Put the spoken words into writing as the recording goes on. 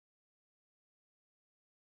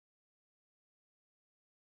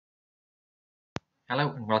Hello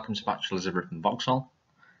and welcome to Batchelors of Ripon Vauxhall.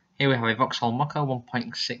 Here we have a Vauxhall Mokka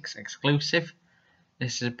 1.6 Exclusiv.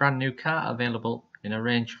 This is a brand new car available in a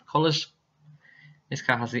range of colours. This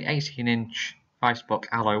car has the 18-inch 5-spoke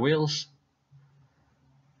alloy wheels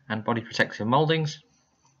and body protective mouldings.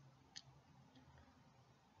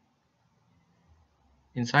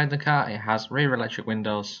 Inside the car it has rear electric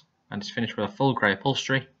windows and is finished with a full grey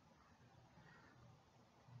upholstery.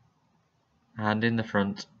 And in the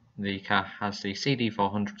front the car has the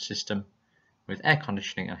CD400 system with air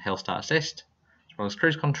conditioning and hill start assist, as well as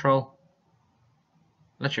cruise control,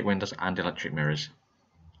 electric windows and electric mirrors.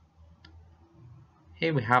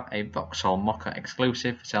 Here we have a Vauxhall Mokka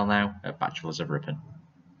Exclusiv for sale now at Batchelors of Ripon.